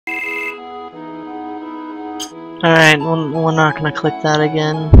Alright, we're not gonna click that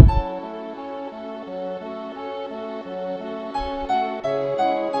again.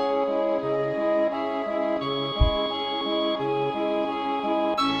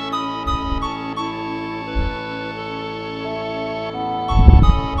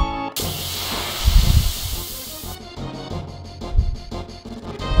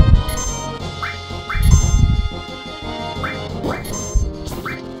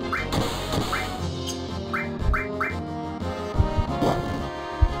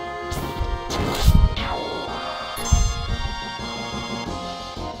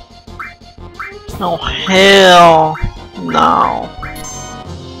 Oh hell no.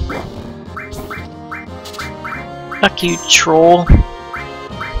 Fuck you, troll.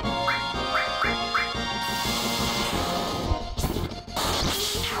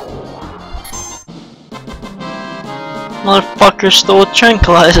 Motherfucker stole a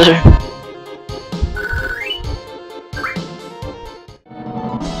tranquilizer.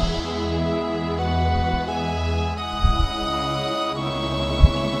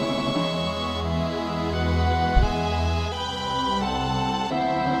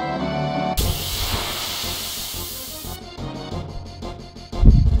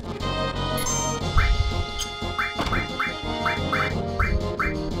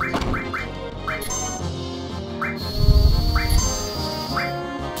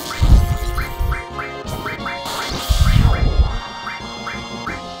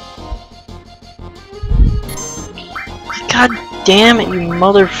 God damn it, you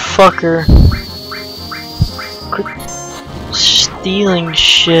motherfucker. Quit stealing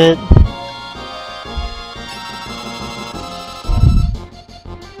shit.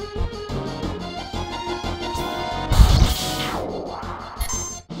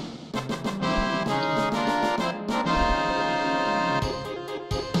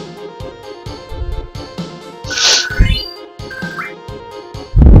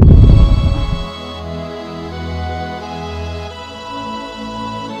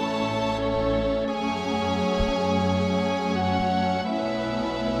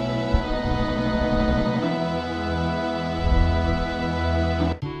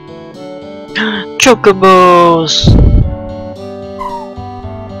 Chocobos!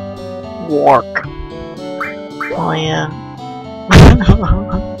 Work. Oh yeah.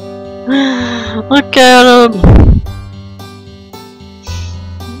 Look at him!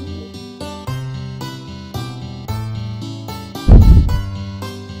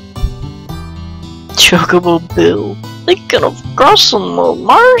 Chocobo Bill. Thinking of crossing the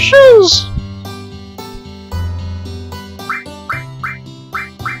marshes?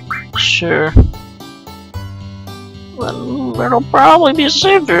 Sure. Then it'll probably be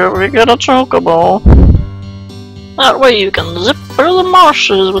safer if we get a chocobo. That way you can zip through the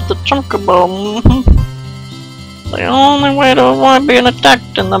marshes with the chocobo. The only way to avoid being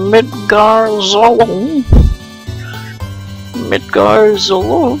attacked in the Midgar Zone. Midgar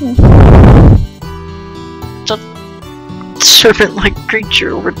Zone. It's a serpent-like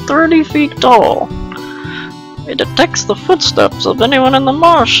creature over 30 feet tall. It detects the footsteps of anyone in the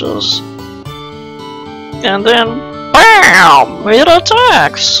marshes. And then, BAM! It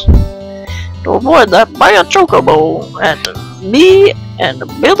attacks! To avoid that, buy a chocobo at me and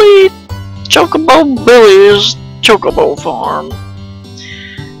Billy Chocobo Billy's Chocobo Farm.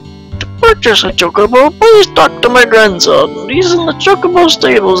 To purchase a chocobo, please talk to my grandson. He's in the chocobo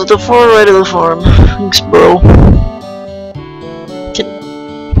stables at the far right of the farm. Thanks, bro.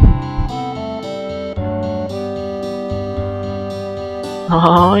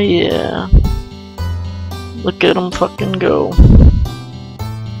 Oh yeah. Look at him fucking go.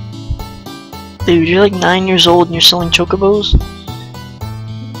 Dude, you're like 9 years old and you're selling chocobos?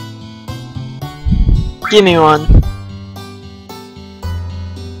 Give me one.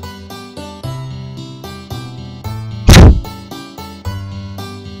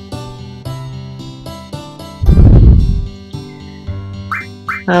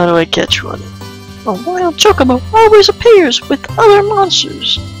 How do I catch one? A wild chocobo always appears with other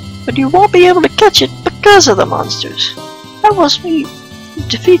monsters, but you won't be able to catch it because of the monsters. That was me.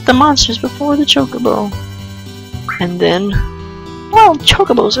 Defeat the monsters before the chocobo. And then, wild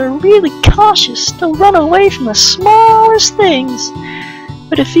chocobos are really cautious. They'll run away from the smallest things.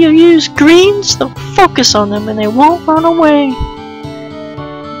 But if you use greens, they'll focus on them and they won't run away.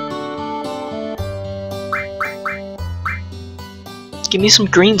 Give me some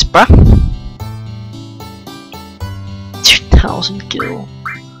greens, bruh. 2,000 gil.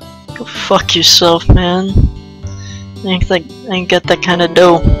 Go fuck yourself, man. I ain't got that kind of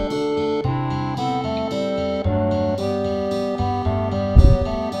dough.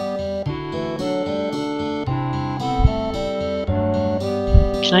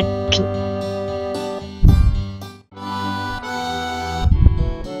 Can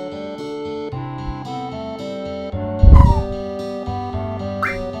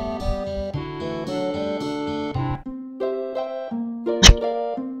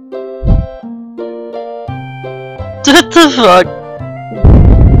what the fuck?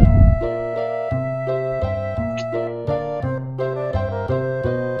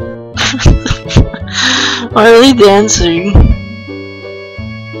 Why are they dancing?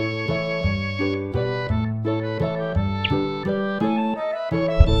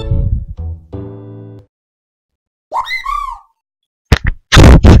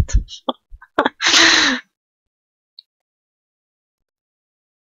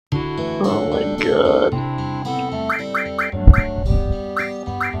 Oh my god.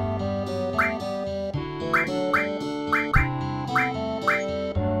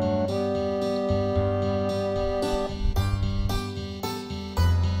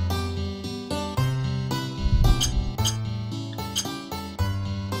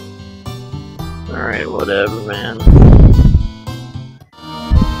 Alright, whatever, man.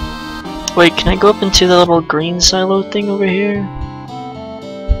 Wait, can I go up into the little green silo thing over here?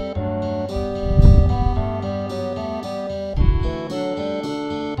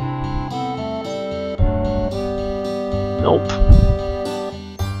 Nope.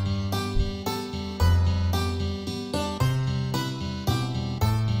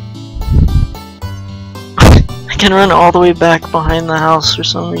 I can run all the way back behind the house for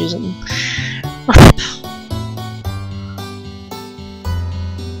some reason.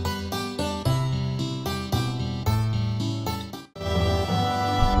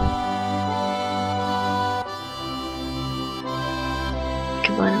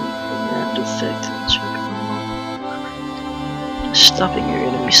 Stopping your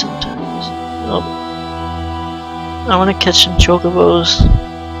enemy sometimes. Oh. I want to catch some chocobos.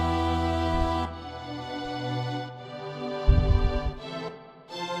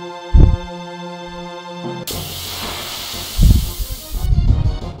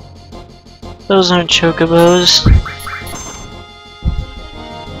 Those aren't chocobos.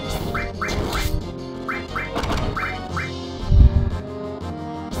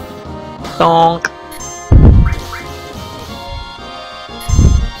 Donk.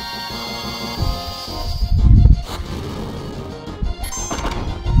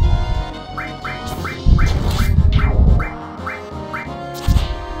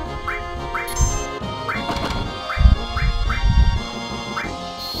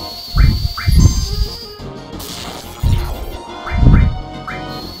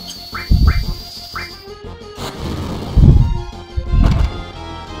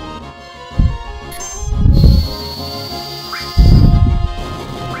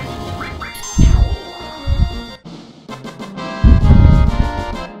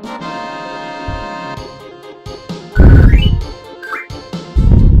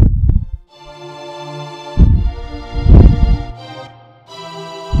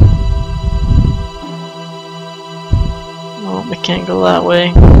 I can't go that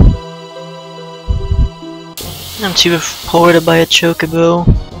way. I'm too poor to buy a chocobo.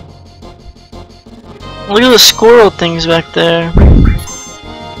 Look at the squirrel things back there.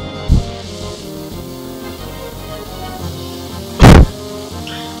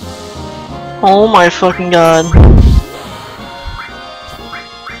 Oh my fucking god.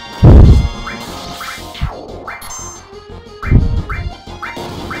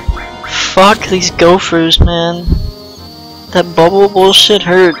 Fuck these gophers, man. That bubble bullshit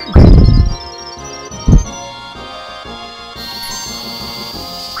hurt.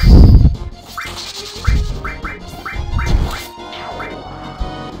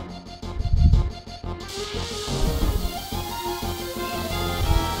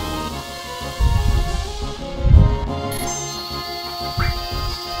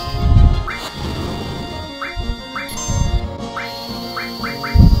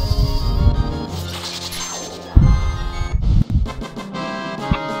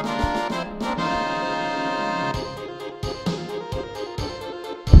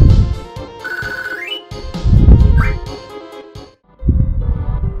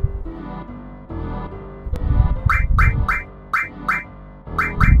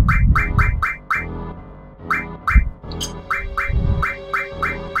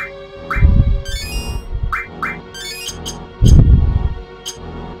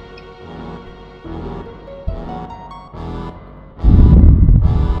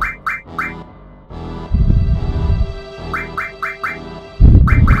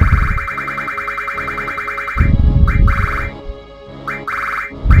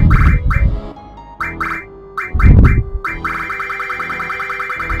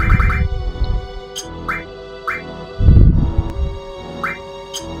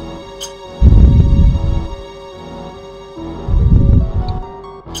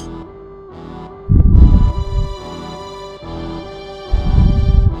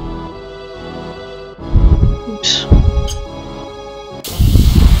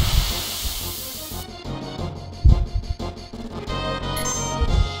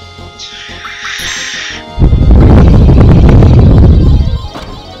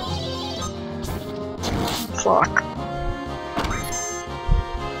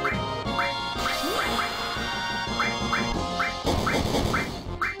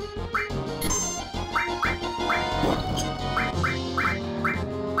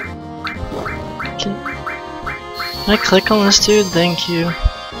 I click on this dude? Thank you.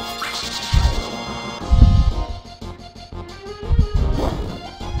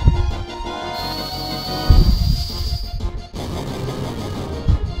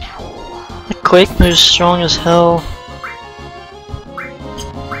 The Quake moves strong as hell.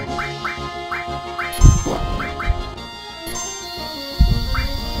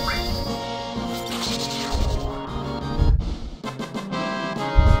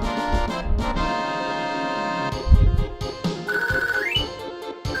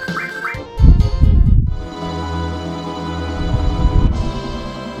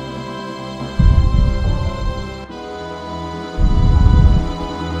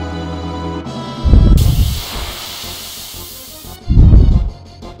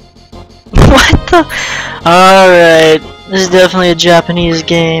 What the? Alright, this is definitely a Japanese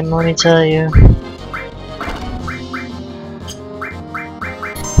game, let me tell you.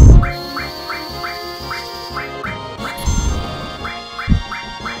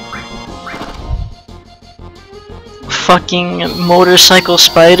 Fucking motorcycle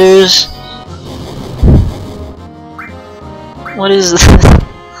spiders. What is this?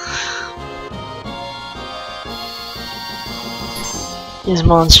 These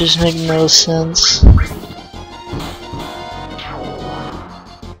monsters make no sense.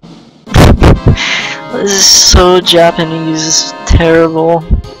 This is so Japanese, it's terrible.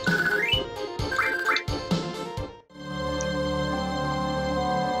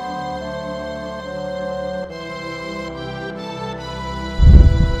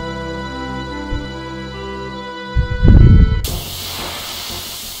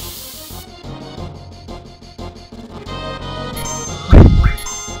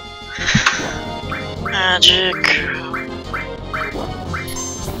 Magic.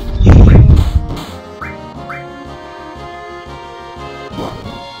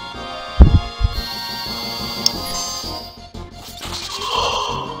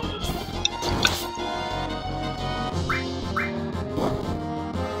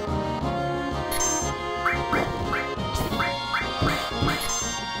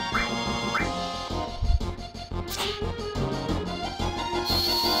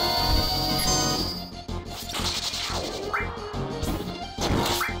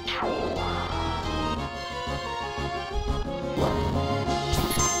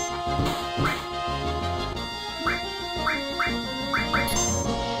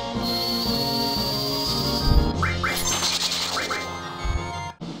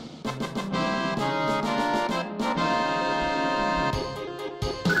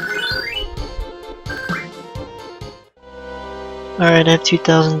 Alright, I have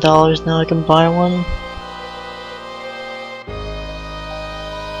 $2,000 now, I can buy one.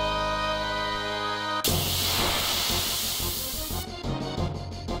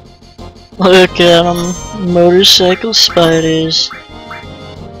 Look at them, motorcycle spiders.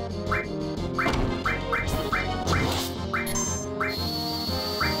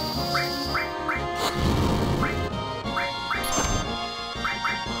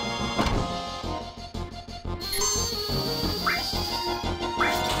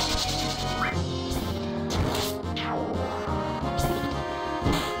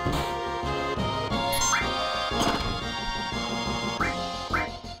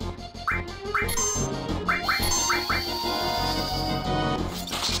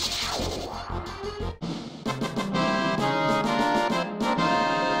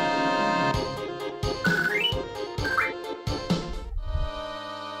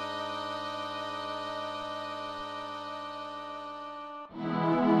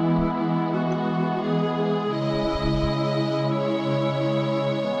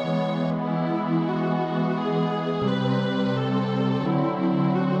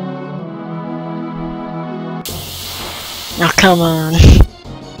 Oh, come on.